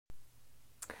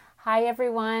Hi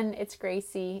everyone, it's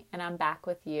Gracie and I'm back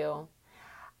with you.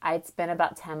 It's been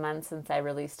about 10 months since I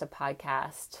released a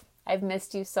podcast. I've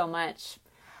missed you so much.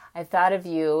 I thought of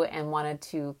you and wanted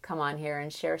to come on here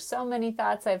and share so many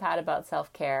thoughts I've had about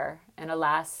self-care. And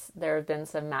alas, there have been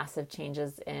some massive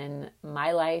changes in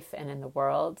my life and in the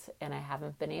world, and I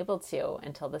haven't been able to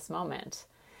until this moment.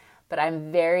 But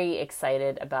I'm very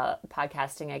excited about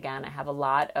podcasting again. I have a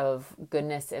lot of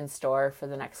goodness in store for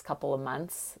the next couple of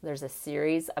months. There's a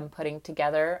series I'm putting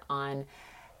together on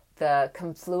the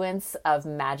confluence of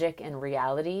magic and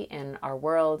reality in our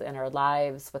world, in our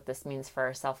lives, what this means for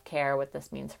our self-care, what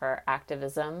this means for our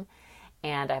activism.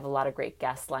 And I have a lot of great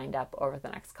guests lined up over the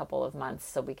next couple of months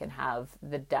so we can have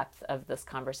the depth of this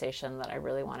conversation that I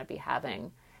really want to be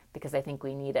having, because I think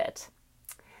we need it.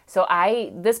 So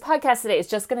this podcast today is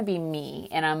just going to be me,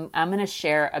 and I'm going to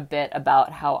share a bit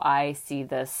about how I see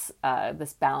this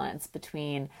balance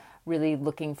between really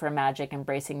looking for magic,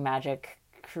 embracing magic,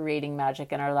 creating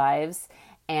magic in our lives,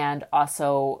 and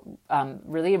also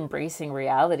really embracing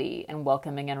reality and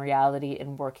welcoming in reality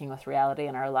and working with reality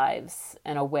in our lives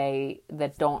in a way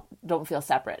that don't feel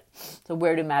separate. So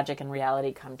where do magic and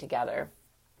reality come together?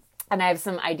 And I have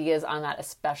some ideas on that,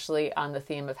 especially on the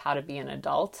theme of how to be an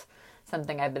adult.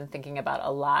 Something I've been thinking about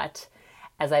a lot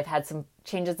as I've had some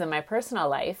changes in my personal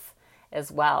life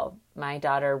as well. My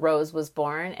daughter Rose was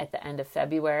born at the end of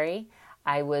February.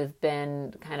 I would have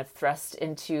been kind of thrust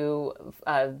into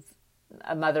a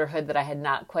motherhood that I had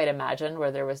not quite imagined,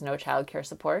 where there was no childcare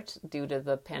support due to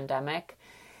the pandemic.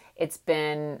 It's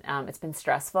been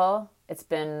stressful. It's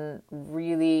been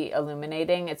really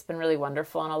illuminating. It's been really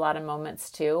wonderful in a lot of moments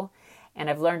too. And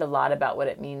I've learned a lot about what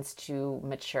it means to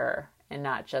mature. And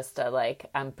not just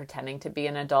I'm pretending to be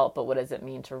an adult, but what does it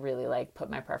mean to really put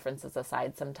my preferences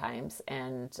aside sometimes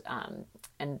and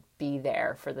be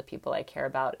there for the people I care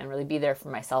about and really be there for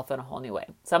myself in a whole new way.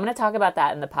 So I'm going to talk about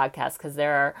that in the podcast because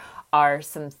there are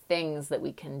some things that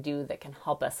we can do that can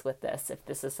help us with this if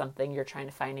this is something you're trying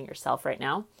to find in yourself right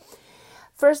now.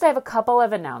 First, I have a couple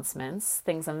of announcements,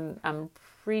 things I'm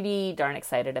pretty darn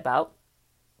excited about.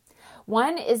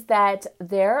 One is that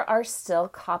there are still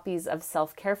copies of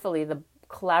Self-Carefully, the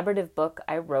collaborative book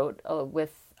I wrote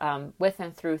with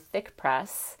and through Thick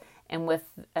Press and with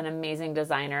an amazing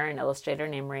designer and illustrator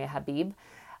named Maria Habib.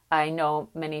 I know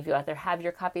many of you out there have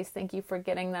your copies. Thank you for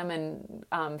getting them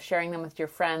and sharing them with your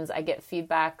friends. I get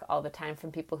feedback all the time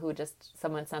from people who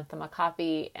someone sent them a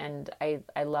copy, and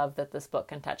I love that this book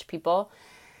can touch people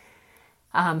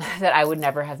that I would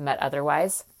never have met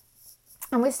otherwise.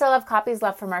 And we still have copies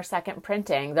left from our second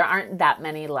printing. There aren't that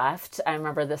many left. I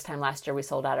remember this time last year we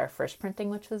sold out our first printing,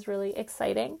 which was really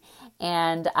exciting.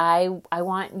 And I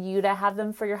want you to have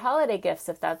them for your holiday gifts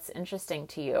if that's interesting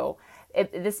to you.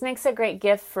 This makes a great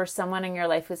gift for someone in your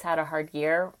life who's had a hard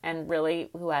year and really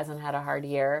who hasn't had a hard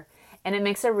year. And it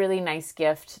makes a really nice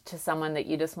gift to someone that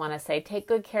you just want to say, take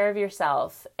good care of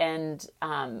yourself. And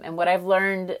what I've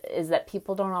learned is that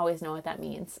people don't always know what that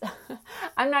means.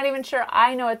 I'm not even sure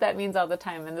I know what that means all the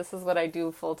time. And this is what I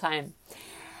do full time.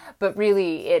 But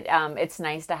really, it's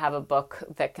nice to have a book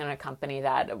that can accompany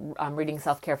that. Reading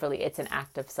Self-Carefully, it's an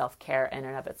act of self-care in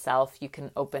and of itself. You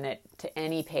can open it to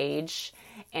any page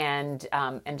and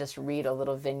just read a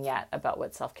little vignette about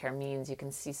what self-care means. You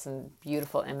can see some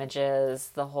beautiful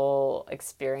images. The whole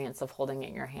experience of holding it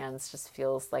in your hands just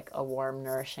feels like a warm,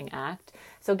 nourishing act.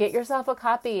 So get yourself a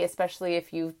copy, especially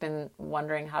if you've been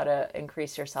wondering how to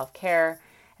increase your self-care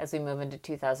as we move into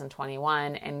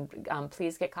 2021, and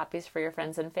please get copies for your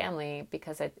friends and family,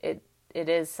 because it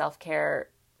is self-care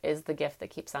is the gift that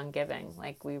keeps on giving.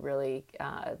 We really,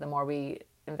 the more we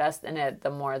invest in it, the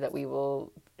more that we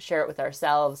will share it with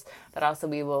ourselves, but also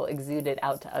we will exude it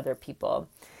out to other people.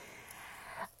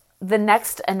 The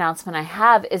next announcement I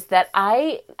have is that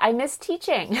I miss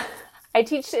teaching. I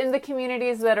teach in the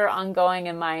communities that are ongoing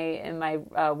in my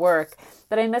work,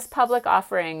 but I miss public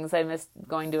offerings. I miss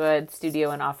going to a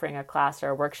studio and offering a class or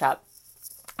a workshop.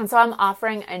 And so I'm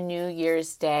offering a New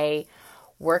Year's Day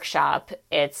workshop.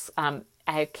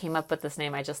 I came up with this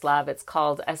name I just love. It's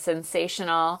called A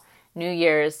Sensational New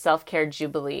Year's Self-Care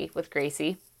Jubilee with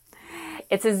Gracie.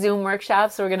 It's a Zoom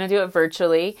workshop, so we're going to do it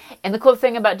virtually. And the cool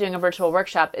thing about doing a virtual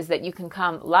workshop is that you can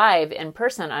come live in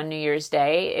person on New Year's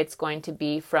Day. It's going to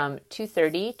be from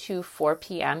 2:30 to 4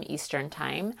 p.m. Eastern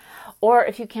Time. Or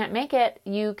if you can't make it,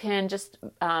 you can just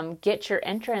get your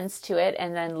entrance to it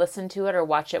and then listen to it or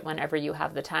watch it whenever you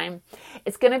have the time.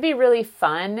 It's going to be really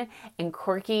fun and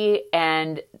quirky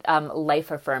and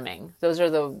life-affirming. Those are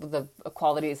the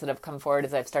qualities that have come forward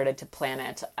as I've started to plan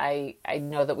it. I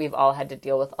know that we've all had to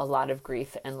deal with a lot of grief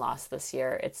grief and loss this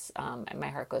year. It's my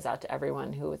heart goes out to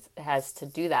everyone who has to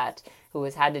do that, who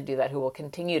has had to do that, who will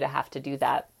continue to have to do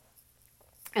that.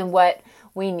 And what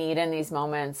we need in these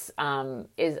moments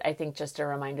is, I think, just a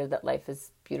reminder that life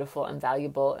is beautiful and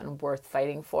valuable and worth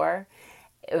fighting for.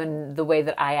 And the way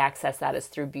that I access that is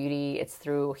through beauty. It's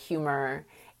through humor.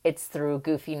 It's through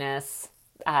goofiness.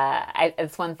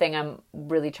 It's one thing I'm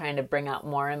really trying to bring out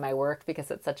more in my work,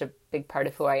 because it's such a big part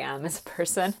of who I am as a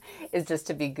person, is just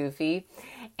to be goofy.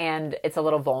 And it's a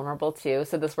little vulnerable too.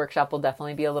 So this workshop will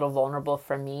definitely be a little vulnerable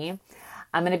for me.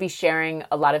 I'm going to be sharing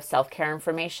a lot of self-care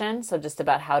information. So just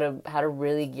about how to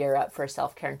really gear up for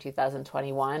self-care in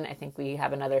 2021. I think we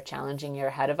have another challenging year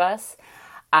ahead of us.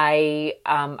 I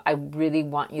really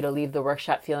want you to leave the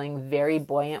workshop feeling very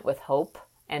buoyant with hope,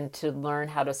 and to learn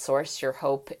how to source your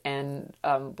hope in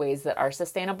ways that are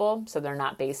sustainable. So they're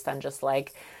not based on just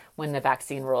like when the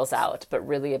vaccine rolls out, but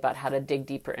really about how to dig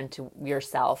deeper into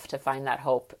yourself to find that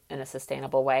hope in a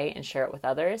sustainable way and share it with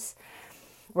others.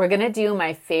 We're going to do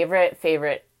my favorite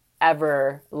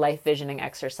ever life visioning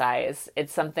exercise.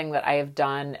 It's something that I have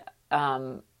done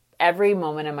every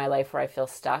moment in my life where I feel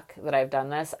stuck, that I've done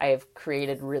this. I have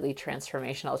created really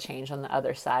transformational change on the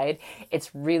other side.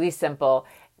 It's really simple,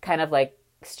 kind of like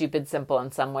stupid simple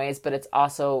in some ways, but it's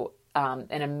also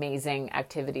an amazing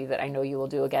activity that I know you will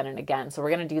do again and again. So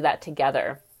we're going to do that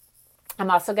together.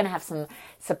 I'm also going to have some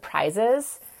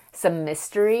surprises, some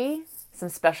mystery, some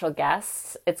special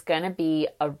guests. It's going to be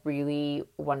a really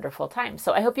wonderful time.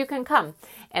 So I hope you can come.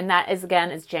 And that is,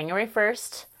 again, it's January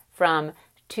 1st from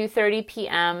 2:30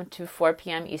 p.m. to 4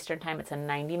 p.m. Eastern Time. It's a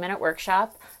 90-minute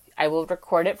workshop. I will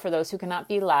record it for those who cannot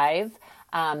be live.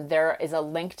 There is a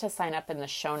link to sign up in the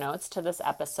show notes to this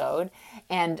episode.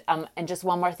 And just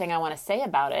one more thing I want to say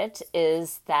about it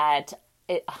is that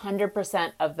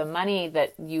 100% of the money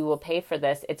that you will pay for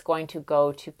this, it's going to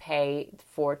go to pay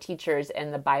for teachers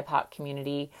in the BIPOC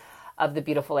community of the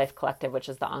Beautiful Life Collective, which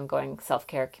is the ongoing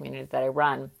self-care community that I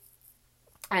run.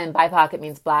 And BIPOC, it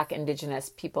means Black, Indigenous,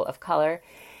 People of Color.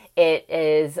 It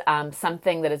is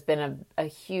something that has been a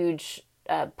huge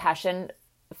passion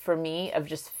for me, of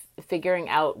just figuring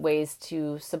out ways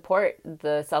to support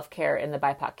the self-care in the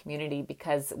BIPOC community,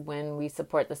 because when we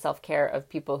support the self-care of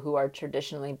people who are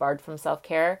traditionally barred from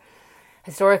self-care,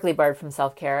 historically barred from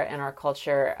self-care in our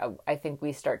culture, I think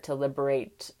we start to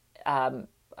liberate a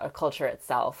culture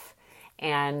itself.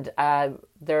 And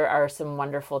there are some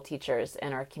wonderful teachers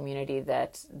in our community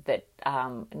that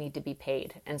need to be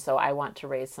paid. And so I want to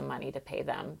raise some money to pay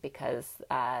them, because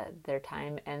their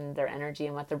time and their energy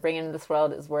and what they're bringing into this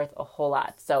world is worth a whole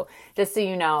lot. So just so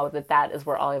you know that is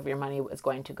where all of your money is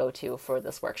going to go to for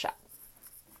this workshop.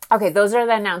 Okay, those are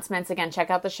the announcements. Again, check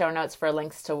out the show notes for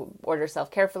links to order Self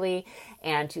Carefully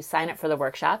and to sign up for the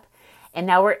workshop. And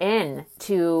now we're in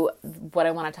to what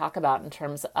I want to talk about in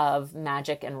terms of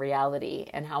magic and reality,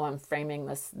 and how I'm framing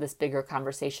this bigger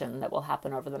conversation that will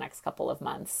happen over the next couple of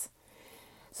months.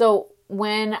 So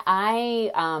when I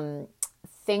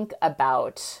think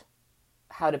about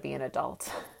how to be an adult,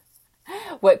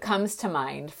 what comes to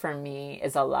mind for me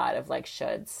is a lot of like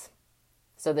shoulds.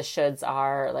 So the shoulds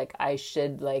are like, I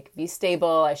should like be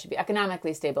stable. I should be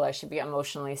economically stable. I should be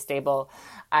emotionally stable.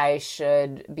 I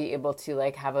should be able to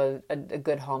like have a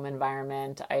good home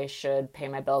environment. I should pay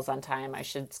my bills on time. I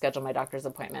should schedule my doctor's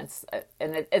appointments.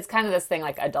 And it's kind of this thing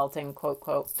like adulting, quote,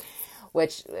 quote,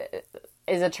 which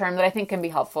is a term that I think can be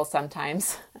helpful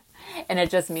sometimes. And it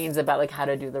just means about like how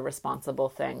to do the responsible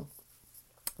thing.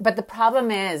 But the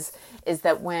problem is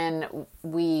that when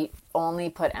we only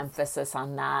put emphasis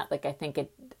on that, like I think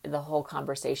the whole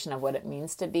conversation of what it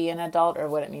means to be an adult or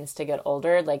what it means to get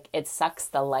older, like it sucks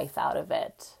the life out of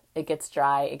it. It gets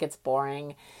dry, it gets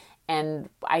boring. And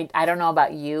I don't know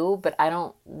about you, but I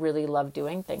don't really love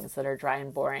doing things that are dry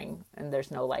and boring and there's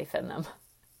no life in them.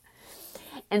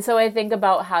 And so I think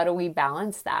about how do we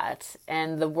balance that?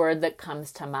 And the word that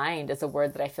comes to mind is a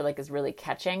word that I feel like is really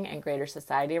catching in greater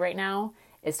society right now,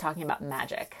 is talking about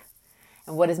magic.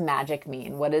 And what does magic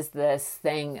mean? What is this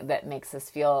thing that makes us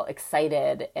feel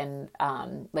excited and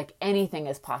like anything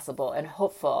is possible and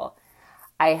hopeful?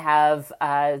 I have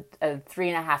a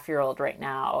 3.5-year-old right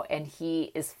now, and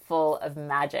he is full of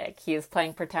magic. He is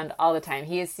playing pretend all the time.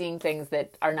 He is seeing things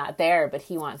that are not there, but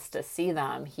he wants to see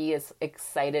them. He is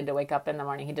excited to wake up in the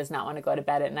morning. He does not want to go to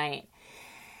bed at night.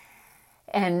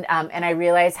 And I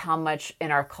realize how much in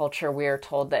our culture we are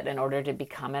told that in order to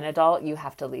become an adult, you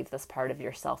have to leave this part of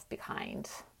yourself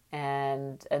behind.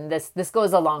 And this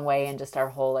goes a long way in just our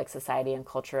whole like society and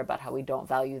culture about how we don't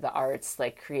value the arts.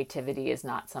 Like creativity is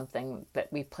not something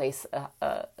that we place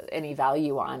any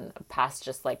value on past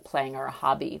just like playing or a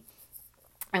hobby.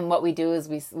 And what we do is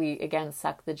we again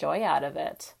suck the joy out of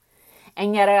it.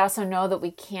 And yet I also know that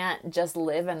we can't just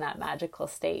live in that magical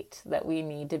state, that we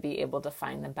need to be able to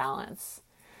find the balance.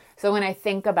 So when I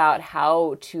think about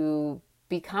how to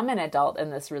become an adult in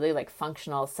this really like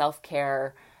functional,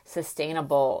 self-care,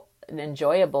 sustainable, and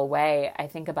enjoyable way, I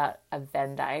think about a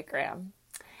Venn diagram.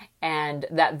 And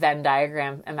that Venn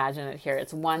diagram, imagine it here.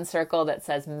 It's one circle that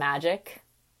says magic,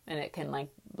 and it can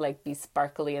like be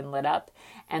sparkly and lit up.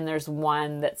 And there's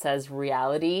one that says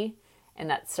reality, and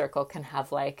that circle can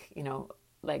have like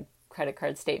credit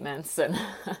card statements and,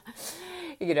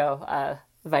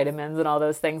 vitamins and all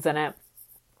those things in it.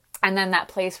 And then that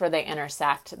place where they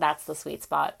intersect, that's the sweet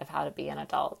spot of how to be an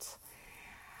adult.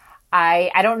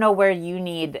 I don't know where you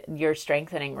need your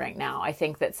strengthening right now. I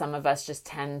think that some of us just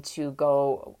tend to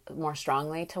go more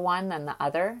strongly to one than the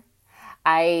other.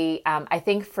 I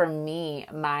think for me,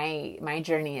 my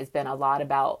journey has been a lot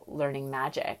about learning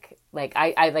magic.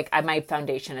 My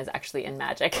foundation is actually in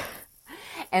magic.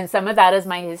 And some of that is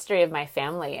my history of my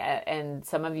family. And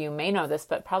some of you may know this,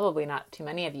 but probably not too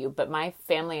many of you. But my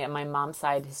family and my mom's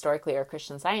side historically are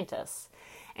Christian Scientists.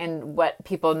 And what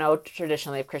people know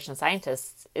traditionally of Christian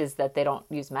Scientists is that they don't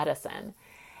use medicine.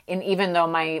 And even though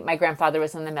my grandfather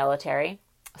was in the military,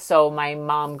 so my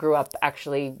mom grew up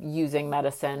actually using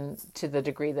medicine to the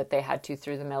degree that they had to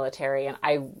through the military. And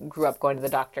I grew up going to the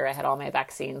doctor. I had all my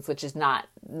vaccines, which is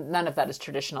none of that is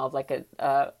traditional of like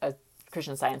a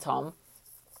Christian Science home.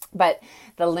 But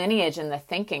the lineage and the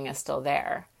thinking is still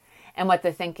there. And what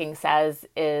the thinking says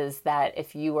is that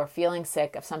if you are feeling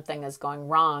sick, if something is going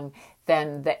wrong,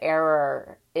 then the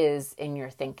error is in your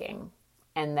thinking.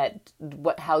 And that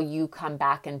how you come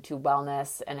back into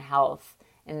wellness and health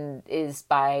and is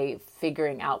by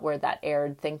figuring out where that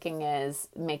erred thinking is,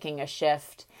 making a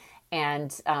shift,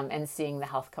 and seeing the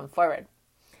health come forward.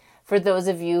 For those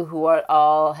of you who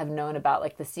all have known about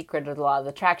like the secret of the law of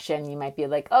attraction, you might be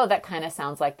like, oh, that kind of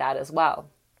sounds like that as well.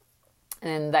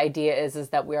 And the idea is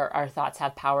that our thoughts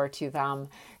have power to them,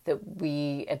 that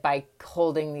we, by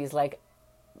holding these like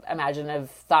imaginative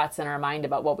thoughts in our mind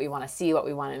about what we want to see, what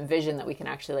we want to envision, that we can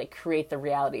actually like create the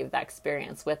reality of that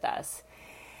experience with us.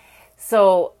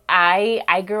 So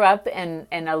I grew up in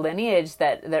a lineage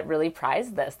that really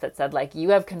prized this, that said like you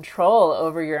have control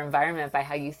over your environment by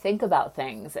how you think about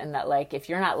things, and that like if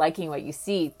you're not liking what you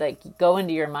see, like go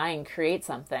into your mind, create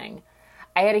something.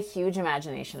 I had a huge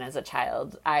imagination as a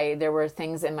child. There were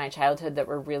things in my childhood that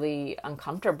were really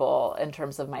uncomfortable in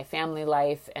terms of my family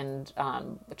life and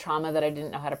trauma that I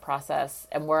didn't know how to process.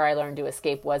 And where I learned to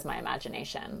escape was my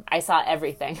imagination. I saw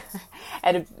everything. I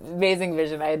had an amazing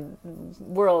vision. I had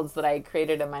worlds that I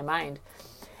created in my mind.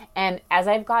 And as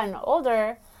I've gotten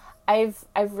older, I've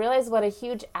realized what a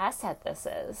huge asset this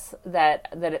is, that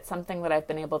it's something that I've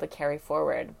been able to carry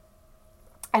forward.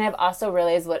 And I've also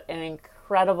realized what an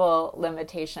incredible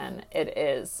limitation it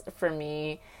is for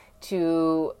me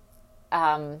to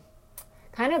kind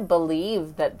of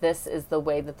believe that this is the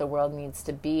way that the world needs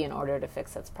to be in order to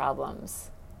fix its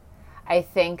problems. I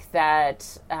think that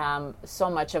so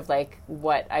much of like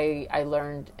what I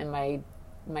learned in my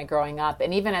growing up,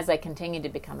 and even as I continued to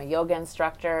become a yoga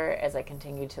instructor, as I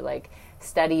continued to like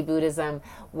study Buddhism,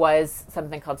 was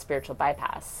something called spiritual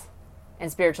bypass.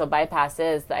 And spiritual bypass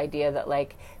is the idea that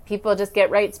like people just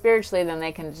get right spiritually, then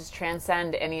they can just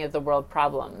transcend any of the world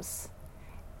problems.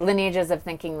 Lineages of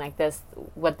thinking like this,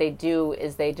 what they do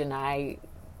is they deny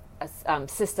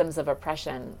systems of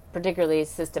oppression, particularly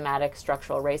systematic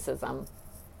structural racism,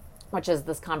 which is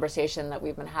this conversation that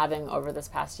we've been having over this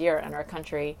past year in our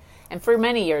country, and for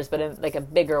many years, but in like a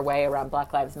bigger way around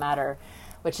Black Lives Matter,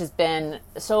 which has been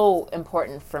so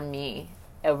important for me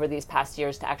over these past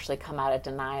years to actually come out of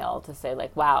denial, to say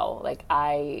like, wow, like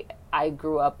I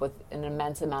grew up with an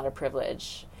immense amount of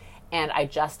privilege, and I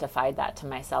justified that to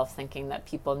myself, thinking that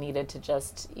people needed to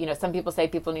just, some people say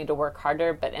people need to work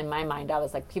harder, but in my mind I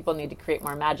was like, people need to create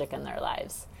more magic in their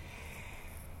lives.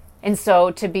 And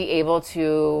so to be able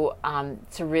to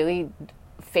really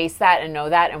face that and know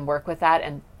that and work with that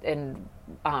and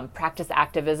practice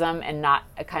activism, and not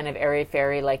a kind of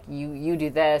airy-fairy like you do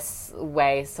this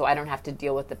way so I don't have to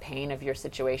deal with the pain of your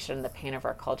situation, the pain of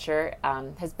our culture,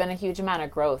 has been a huge amount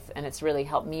of growth, and it's really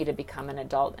helped me to become an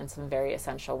adult in some very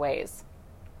essential ways.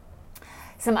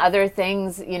 Some other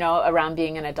things, around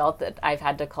being an adult that I've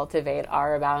had to cultivate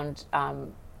are around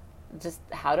just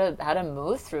how to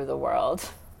move through the world.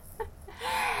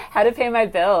 How to pay my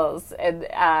bills, and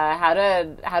how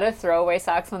to throw away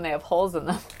socks when they have holes in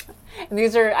them. And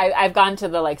these are, I've gone to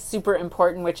the like super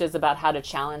important, which is about how to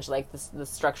challenge like the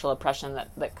structural oppression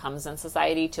that comes in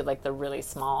society, to like the really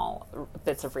small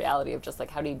bits of reality of just like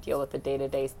how do you deal with the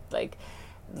day-to-day like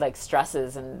like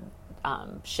stresses and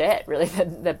shit really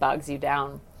that bogs you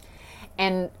down.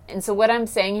 And so what I'm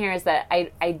saying here is that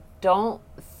I don't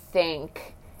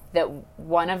think that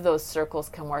one of those circles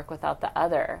can work without the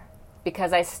other,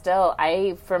 because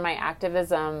for my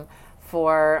activism,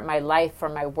 for my life, for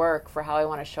my work, for how I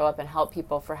want to show up and help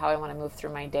people, for how I want to move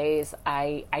through my days,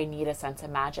 I need a sense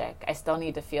of magic. I still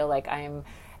need to feel like I'm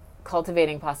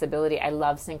cultivating possibility. I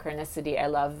love synchronicity. I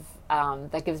love,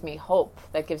 that gives me hope.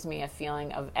 That gives me a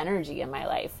feeling of energy in my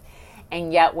life.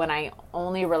 And yet when I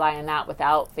only rely on that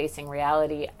without facing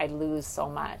reality, I lose so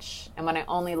much. And when I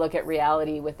only look at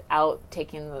reality without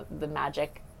taking the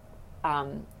magic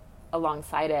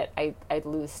alongside it, I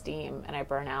lose steam and I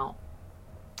burn out.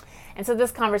 And so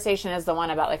this conversation is the one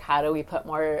about like, how do we put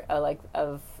more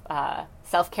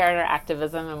self-care in our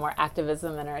activism and more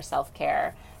activism in our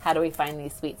self-care? How do we find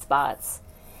these sweet spots?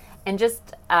 And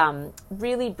just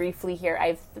really briefly here, I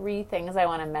have 3 things I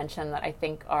want to mention that I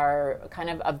think are kind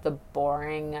of the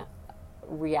boring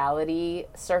reality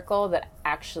circle that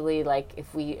actually, like,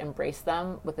 if we embrace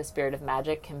them with the spirit of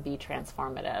magic, can be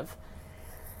transformative.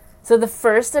 So the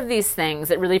first of these things,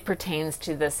 it really pertains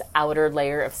to this outer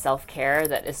layer of self-care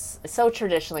that is so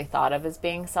traditionally thought of as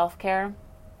being self-care.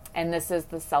 And this is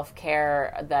the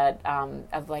self-care that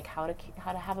of like how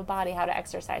to have a body, how to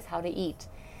exercise, how to eat.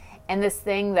 And this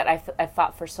thing that I've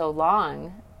thought for so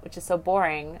long, which is so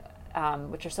boring,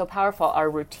 which are so powerful, are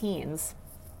routines.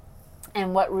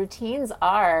 And what routines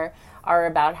are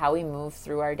about how we move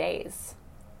through our days,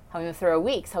 how we move through our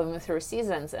weeks, how we move through our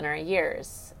seasons and our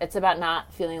years. It's about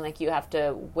not feeling like you have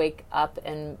to wake up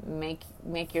and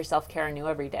make your self-care anew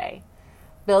every day.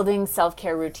 Building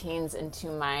self-care routines into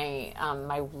my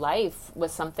my life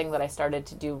was something that I started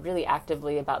to do really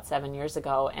actively about 7 years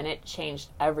ago, and it changed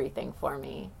everything for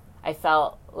me. I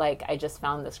felt like I just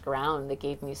found this ground that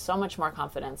gave me so much more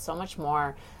confidence, so much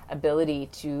more ability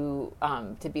to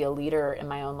be a leader in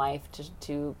my own life,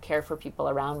 to care for people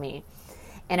around me.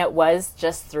 And it was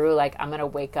just through, like, I'm going to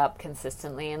wake up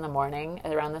consistently in the morning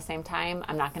around the same time.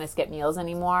 I'm not going to skip meals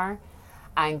anymore.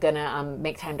 I'm going to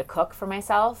make time to cook for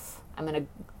myself. I'm going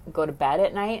to go to bed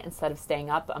at night instead of staying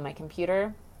up on my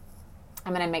computer.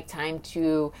 I'm going to make time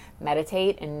to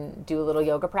meditate and do a little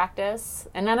yoga practice.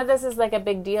 And none of this is like a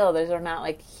big deal. Those are not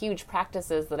like huge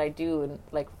practices that I do. And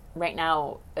like right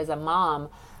now as a mom,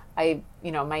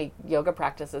 my yoga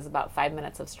practice is about 5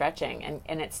 minutes of stretching,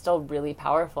 and it's still really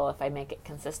powerful if I make it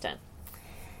consistent.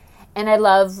 And I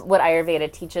love what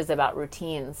Ayurveda teaches about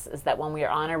routines, is that when we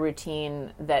are on a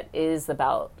routine that is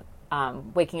about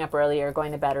waking up earlier,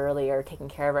 going to bed earlier, taking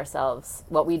care of ourselves,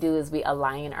 what we do is we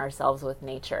align ourselves with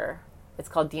nature. It's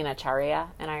called Dinacharya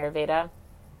in Ayurveda.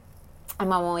 And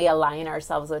when we align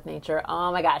ourselves with nature,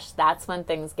 oh my gosh, that's when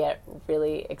things get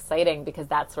really exciting, because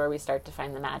that's where we start to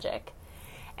find the magic.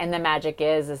 And the magic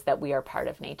is that we are part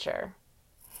of nature.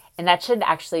 And that should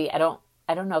actually, I don't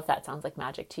know if that sounds like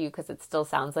magic to you, because it still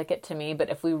sounds like it to me, but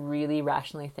if we really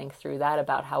rationally think through that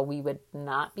about how we would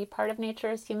not be part of nature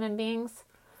as human beings,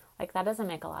 like that doesn't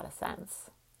make a lot of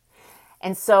sense.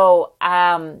 And so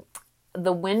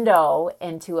the window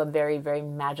into a very, very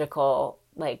magical,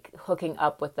 like hooking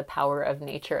up with the power of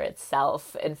nature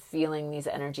itself and feeling these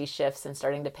energy shifts and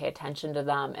starting to pay attention to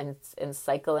them and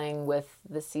cycling with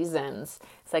the seasons,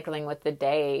 cycling with the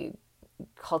day,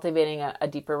 cultivating a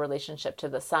deeper relationship to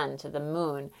the sun, to the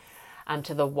moon,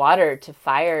 to the water, to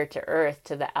fire, to earth,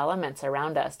 to the elements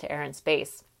around us, to air and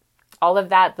space. All of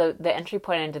that, the entry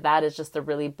point into that is just the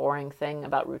really boring thing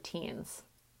about routines.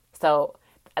 So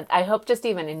I hope just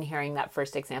even in hearing that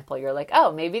first example, you're like,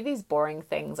 oh, maybe these boring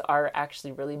things are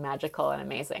actually really magical and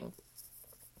amazing.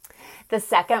 The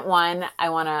second one I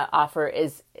want to offer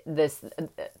is this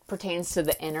pertains to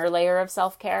the inner layer of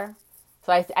self-care.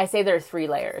 So I say there are 3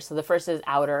 layers. So the first is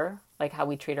outer, like how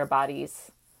we treat our bodies,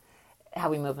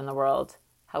 how we move in the world,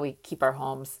 how we keep our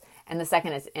homes. And the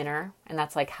second is inner, and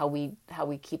that's like how we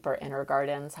keep our inner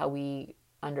gardens, how we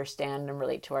understand and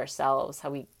relate to ourselves,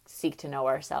 how we seek to know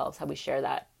ourselves, how we share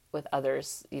that with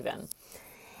others even.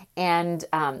 And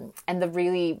the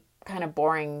really kind of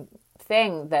boring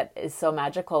thing that is so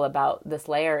magical about this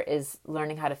layer is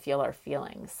learning how to feel our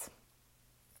feelings.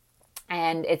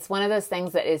 And it's one of those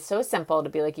things that is so simple to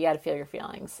be like, you got to feel your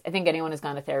feelings. I think anyone who's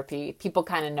gone to therapy, people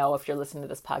kind of know, if you're listening to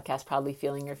this podcast, probably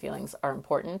feeling your feelings are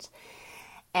important.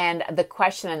 And the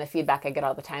question and the feedback I get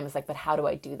all the time is like, but how do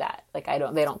I do that? Like,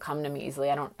 they don't come to me easily.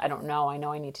 I don't know. I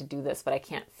know I need to do this, but I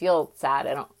can't feel sad.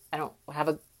 I don't have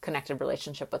a connected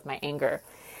relationship with my anger.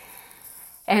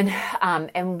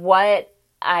 And what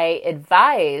I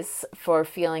advise for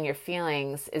feeling your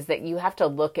feelings is that you have to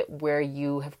look at where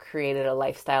you have created a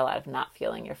lifestyle out of not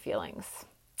feeling your feelings.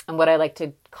 And what I like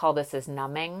to call this is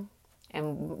numbing.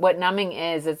 And what numbing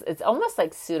is it's almost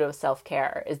like pseudo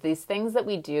self-care, is these things that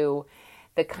we do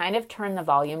that kind of turn the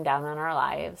volume down in our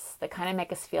lives, that kind of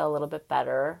make us feel a little bit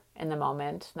better in the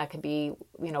moment. And that could be,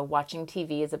 watching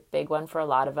TV is a big one for a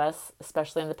lot of us,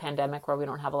 especially in the pandemic where we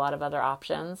don't have a lot of other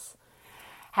options.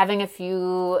 Having a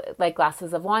few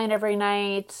glasses of wine every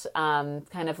night,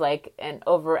 kind of like an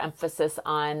overemphasis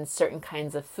on certain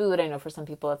kinds of food. I know for some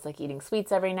people it's like eating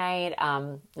sweets every night.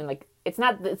 And it's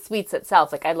not the sweets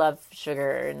itself. I love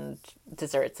sugar and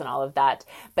desserts and all of that,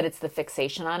 but it's the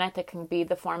fixation on it that can be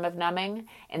the form of numbing,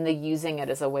 and the using it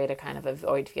as a way to kind of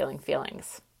avoid feeling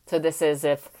feelings. So this is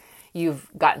if you've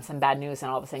gotten some bad news and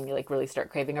all of a sudden you really start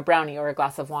craving a brownie or a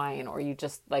glass of wine, or you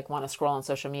just want to scroll on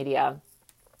social media.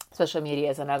 Social media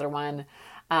is another one.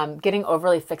 Getting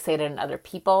overly fixated on other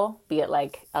people, be it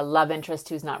a love interest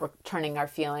who's not returning our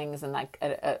feelings, and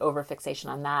a over fixation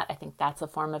on that. I think that's a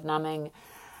form of numbing.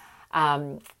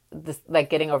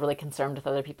 Getting overly concerned with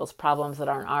other people's problems that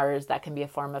aren't ours, that can be a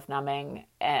form of numbing.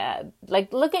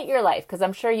 Look at your life, because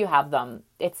I'm sure you have them.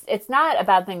 It's not a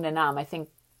bad thing to numb. I think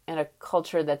in a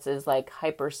culture that's as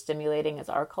hyper stimulating as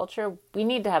our culture, we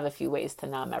need to have a few ways to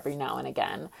numb every now and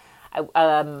again.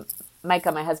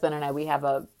 Micah, my husband, and I, we have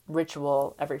a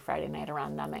ritual every Friday night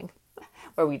around numbing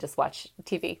where we just watch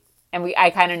TV. And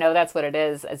I kind of know that's what it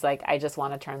is. It's I just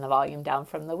want to turn the volume down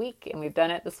from the week. And we've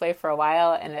done it this way for a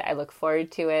while, and I look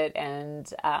forward to it.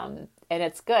 And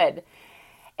it's good.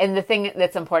 And the thing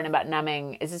that's important about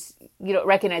numbing is just,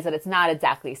 recognize that it's not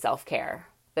exactly self-care.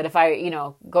 That if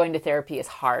going to therapy is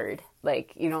hard,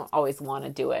 you don't always want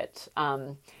to do it.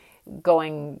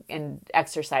 Going and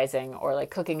exercising or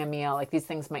cooking a meal, these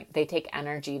things they take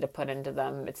energy to put into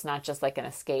them. It's not just an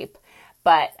escape,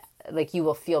 but you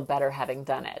will feel better having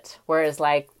done it. Whereas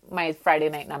my Friday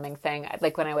night numbing thing,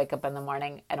 when I wake up in the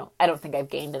morning, I don't think I've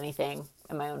gained anything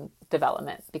in my own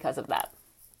development because of that.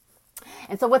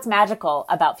 And so what's magical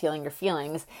about feeling your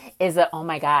feelings is that, oh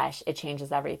my gosh, it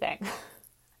changes everything.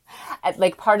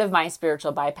 Part of my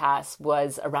spiritual bypass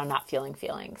was around not feeling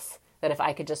feelings. That if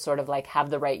I could just sort of have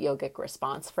the right yogic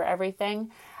response for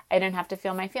everything, I didn't have to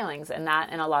feel my feelings. And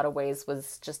that in a lot of ways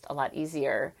was just a lot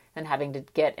easier than having to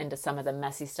get into some of the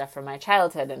messy stuff from my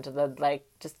childhood, into the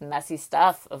just messy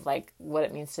stuff of what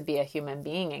it means to be a human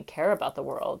being and care about the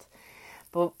world.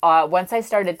 But once I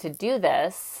started to do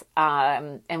this,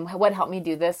 and what helped me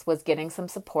do this was getting some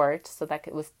support. So that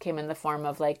came in the form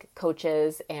of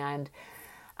coaches and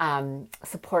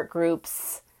support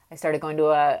groups. I started going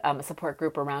to a support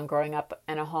group around growing up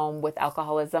in a home with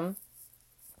alcoholism.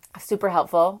 Super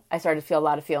helpful. I started to feel a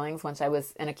lot of feelings once I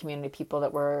was in a community of people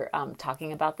that were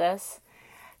talking about this.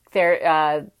 Therapy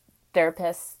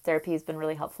has been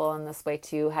really helpful in this way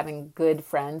too. Having good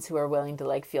friends who are willing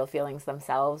to feel feelings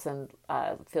themselves and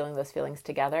feeling those feelings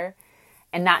together,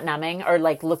 and not numbing or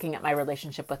looking at my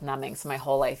relationship with numbing. So my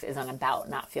whole life isn't about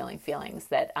not feeling feelings.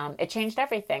 That it changed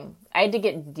everything. I had to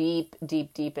get deep,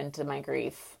 deep, deep into my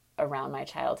grief around my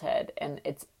childhood, and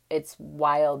it's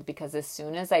wild because as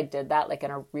soon as I did that in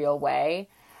a real way,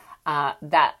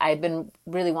 that I'd been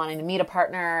really wanting to meet a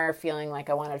partner, feeling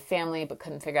I wanted family but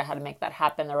couldn't figure out how to make that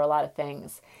happen. There were a lot of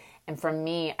things, and for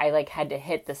me, I had to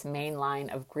hit this main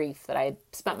line of grief that I had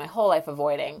spent my whole life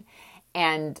avoiding.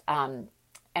 And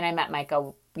I met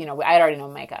Micah. I had already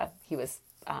known Micah. He was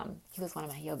one of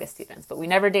my yoga students, but we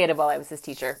never dated while I was his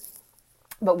teacher.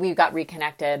 But we got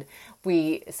reconnected.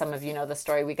 Some of you know the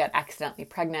story. We got accidentally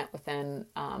pregnant within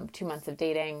 2 months of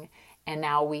dating. And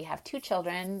now we have 2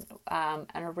 children and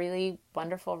a really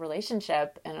wonderful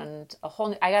relationship. And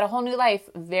I got a whole new life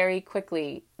very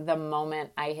quickly the moment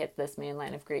I hit this main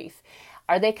line of grief.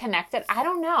 Are they connected? I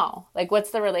don't know. What's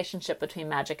the relationship between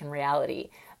magic and reality?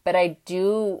 But I've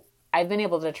been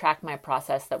able to track my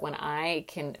process that when I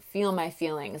can feel my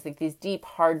feelings, these deep,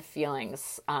 hard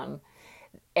feelings,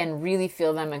 and really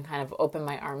feel them and kind of open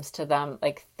my arms to them,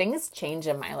 things change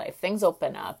in my life. Things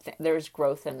open up. There's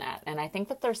growth in that. And I think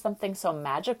that there's something so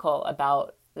magical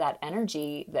about that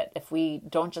energy that if we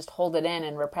don't just hold it in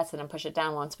and repress it and push it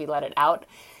down, once we let it out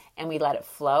and we let it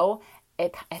flow,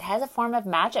 it has a form of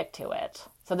magic to it.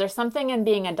 So there's something in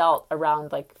being adult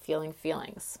around feeling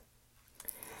feelings.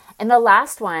 And the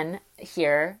last one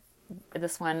here,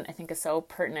 this one I think is so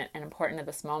pertinent and important at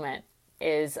this moment,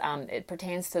 is it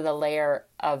pertains to the layer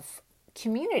of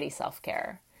community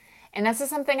self-care. And this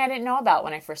is something I didn't know about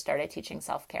when I first started teaching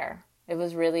self-care. It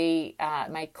was really,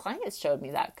 my clients showed me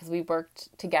that because we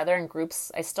worked together in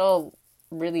groups. I still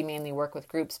really mainly work with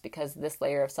groups because this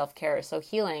layer of self-care is so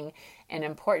healing and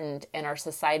important, and our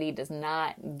society does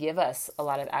not give us a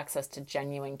lot of access to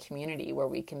genuine community where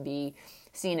we can be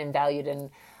seen and valued and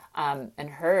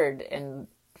heard and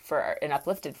and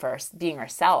uplifted for being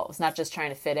ourselves, not just trying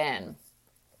to fit in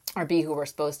or be who we're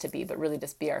supposed to be, but really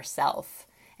just be ourselves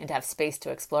and to have space to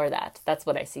explore that. That's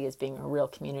what I see as being a real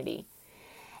community.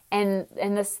 And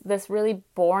this really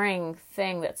boring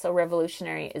thing that's so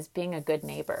revolutionary is being a good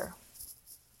neighbor.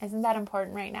 Isn't that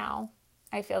important right now?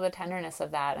 I feel the tenderness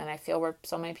of that, and I feel where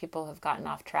so many people have gotten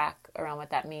off track around what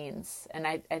that means. And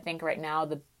I think right now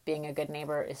the being a good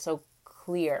neighbor is so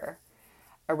clear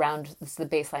around the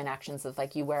baseline actions of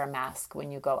like you wear a mask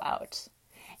when you go out,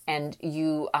 and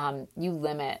you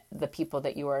limit the people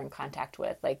that you are in contact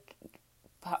with. Like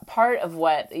part of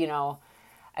what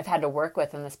I've had to work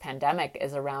with in this pandemic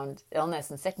is around illness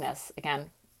and sickness. Again,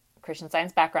 Christian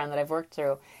Science background that I've worked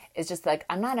through is just like,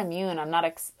 I'm not immune. I'm not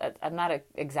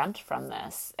exempt from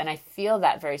this. And I feel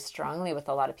that very strongly with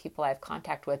a lot of people I have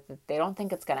contact with, that they don't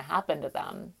think it's going to happen to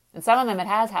them. And some of them, it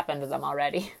has happened to them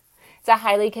already. It's a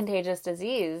highly contagious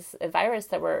disease, a virus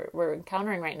that we're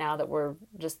encountering right now that we're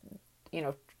just,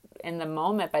 in the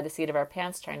moment by the seat of our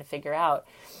pants trying to figure out.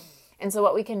 And so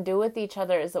what we can do with each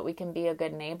other is that we can be a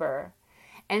good neighbor.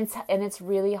 And it's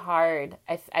really hard.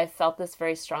 I felt this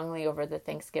very strongly over the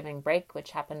Thanksgiving break,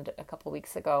 which happened a couple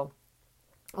weeks ago,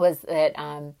 was that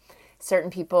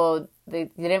certain people, they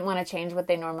didn't want to change what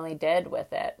they normally did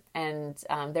with it. And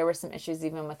there were some issues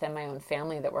even within my own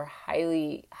family that were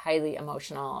highly, highly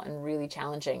emotional and really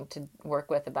challenging to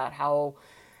work with about how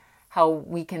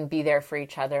we can be there for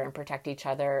each other and protect each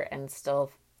other and still,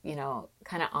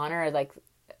 kind of honor like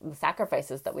the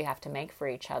sacrifices that we have to make for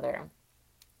each other.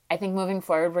 I think moving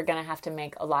forward, we're going to have to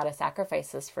make a lot of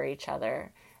sacrifices for each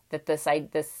other. That this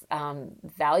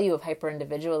value of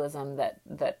hyper-individualism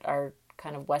that our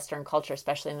kind of Western culture,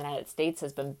 especially in the United States,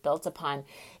 has been built upon,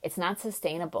 it's not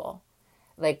sustainable.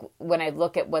 Like when I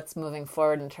look at what's moving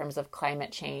forward in terms of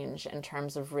climate change, in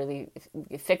terms of really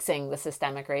fixing the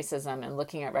systemic racism and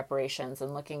looking at reparations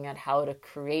and looking at how to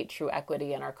create true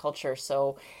equity in our culture,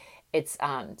 so it's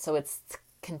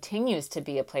continues to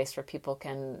be a place where people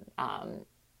can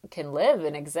live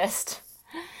and exist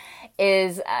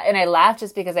and I laugh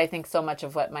just because I think so much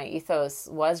of what my ethos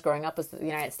was growing up was the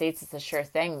United States is a sure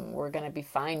thing. We're going to be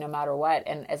fine no matter what.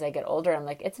 And as I get older, I'm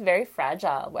like, it's very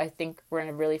fragile. I think we're in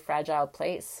a really fragile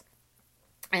place.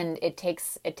 And it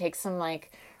takes some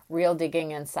like real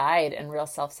digging inside and real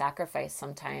self-sacrifice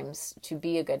sometimes to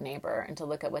be a good neighbor and to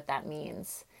look at what that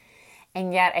means.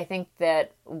 And yet I think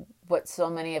that what so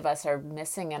many of us are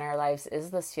missing in our lives is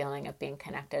this feeling of being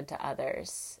connected to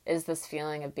others, is this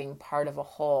feeling of being part of a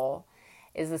whole,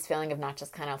 is this feeling of not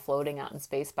just kind of floating out in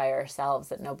space by ourselves,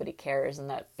 that nobody cares, and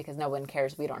that because no one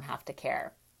cares, we don't have to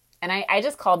care. And I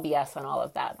just call BS on all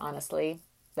of that, honestly,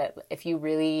 that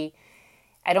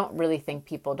I don't really think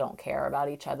people don't care about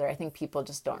each other. I think people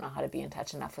just don't know how to be in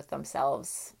touch enough with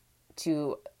themselves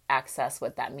to access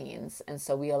what that means. And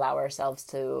so we allow ourselves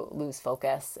to lose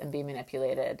focus and be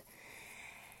manipulated.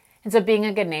 And so being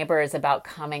a good neighbor is about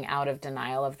coming out of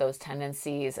denial of those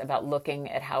tendencies, about looking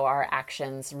at how our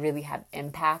actions really have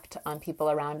impact on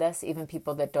people around us, even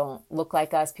people that don't look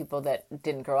like us, people that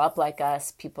didn't grow up like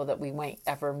us, people that we won't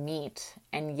ever meet,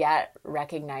 and yet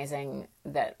recognizing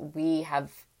that we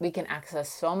can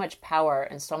access so much power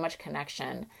and so much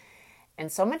connection and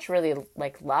so much really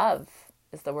like love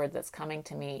is the word that's coming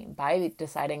to me by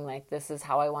deciding like, this is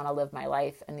how I want to live my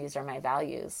life. And these are my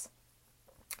values.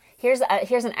 Here's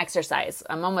an exercise.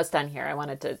 I'm almost done here. I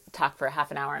wanted to talk for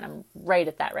half an hour and I'm right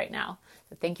at that right now.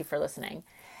 So thank you for listening.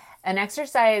 An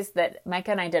exercise that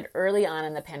Micah and I did early on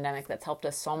in the pandemic that's helped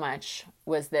us so much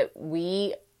was that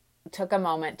we took a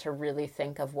moment to really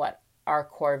think of what our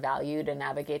core value to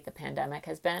navigate the pandemic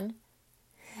has been.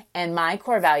 And my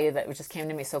core value that just came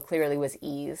to me so clearly was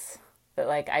ease. That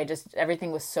like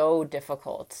everything was so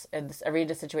difficult and every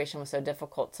situation was so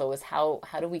difficult. So it was how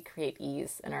do we create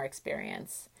ease in our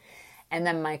experience? And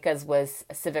then Micah's was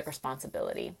civic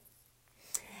responsibility.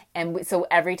 And so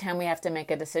every time we have to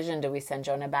make a decision, do we send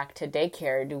Jonah back to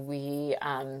daycare? Do we,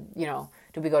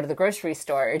 do we go to the grocery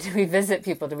store? Do we visit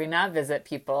people? Do we not visit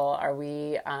people? Are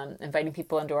we inviting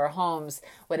people into our homes?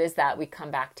 What is that? We come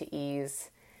back to ease.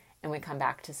 And we come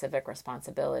back to civic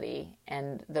responsibility.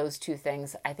 And those two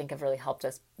things, I think, have really helped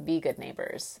us be good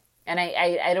neighbors. And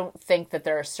I don't think that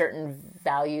there are certain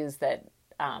values that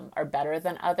are better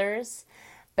than others.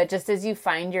 But just as you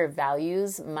find your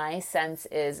values, my sense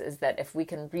is that if we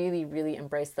can really, really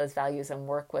embrace those values and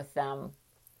work with them,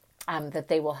 that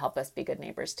they will help us be good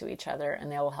neighbors to each other.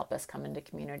 And they will help us come into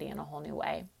community in a whole new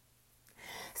way.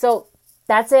 So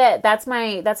that's it. That's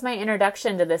my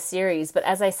introduction to this series. But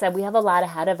as I said, we have a lot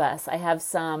ahead of us. I have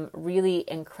some really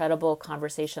incredible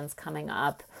conversations coming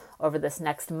up over this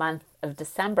next month of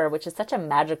December, which is such a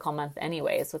magical month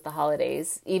anyways with the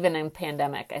holidays. Even in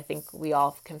pandemic, I think we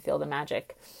all can feel the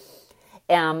magic.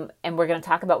 And we're going to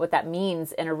talk about what that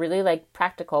means in a really like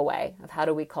practical way of how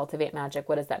do we cultivate magic?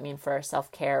 What does that mean for our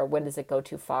self-care? When does it go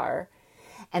too far?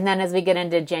 And then as we get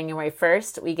into January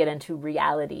 1st, we get into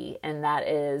reality. And that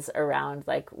is around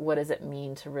like, what does it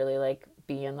mean to really like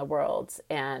be in the world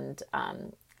and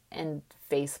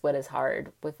face what is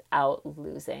hard without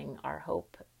losing our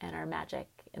hope and our magic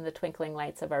and the twinkling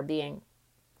lights of our being.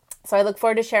 So I look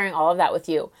forward to sharing all of that with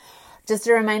you. Just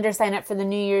a reminder, sign up for the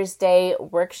New Year's Day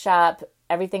workshop.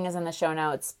 Everything is in the show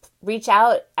notes. Reach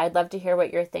out. I'd love to hear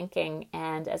what you're thinking.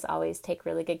 And as always, take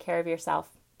really good care of yourself.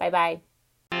 Bye-bye.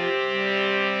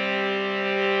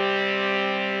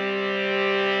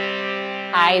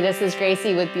 Hi, this is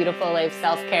Gracie with Beautiful Life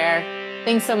Self-Care.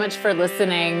 Thanks so much for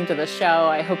listening to the show.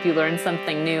 I hope you learned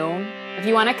something new. If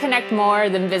you want to connect more,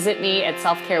 then visit me at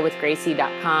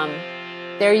selfcarewithgracie.com.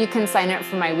 There you can sign up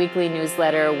for my weekly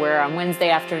newsletter where on Wednesday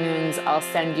afternoons, I'll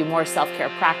send you more self-care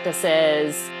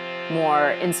practices,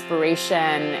 more inspiration,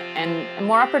 and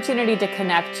more opportunity to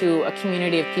connect to a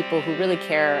community of people who really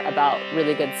care about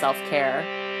really good self-care.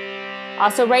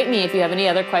 Also, write me if you have any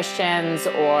other questions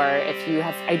or if you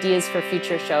have ideas for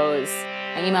future shows.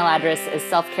 My email address is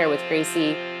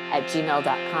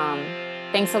selfcarewithgracie@gmail.com.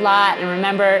 Thanks a lot, and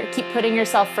remember, keep putting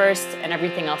yourself first and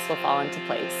everything else will fall into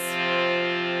place.